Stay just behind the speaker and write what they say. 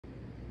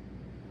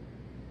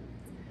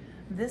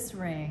This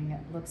ring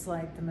looks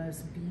like the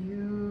most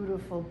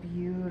beautiful,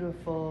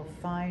 beautiful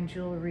fine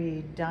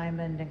jewelry,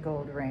 diamond and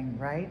gold ring,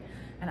 right?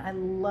 And I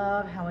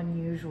love how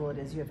unusual it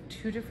is. You have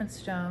two different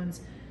stones,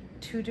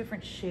 two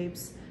different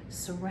shapes,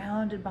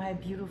 surrounded by a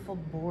beautiful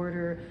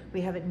border.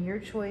 We have it in your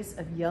choice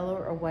of yellow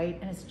or white,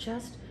 and it's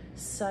just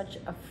such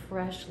a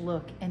fresh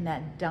look in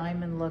that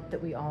diamond look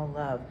that we all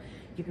love.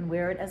 You can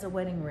wear it as a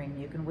wedding ring,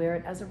 you can wear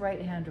it as a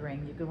right hand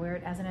ring, you can wear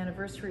it as an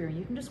anniversary ring,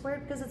 you can just wear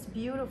it because it's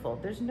beautiful.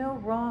 There's no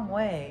wrong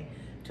way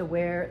to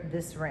wear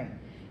this ring.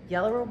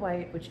 Yellow or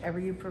white, whichever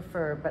you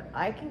prefer, but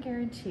I can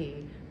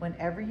guarantee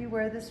whenever you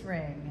wear this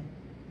ring,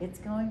 it's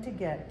going to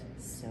get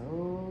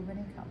so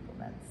many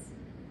compliments.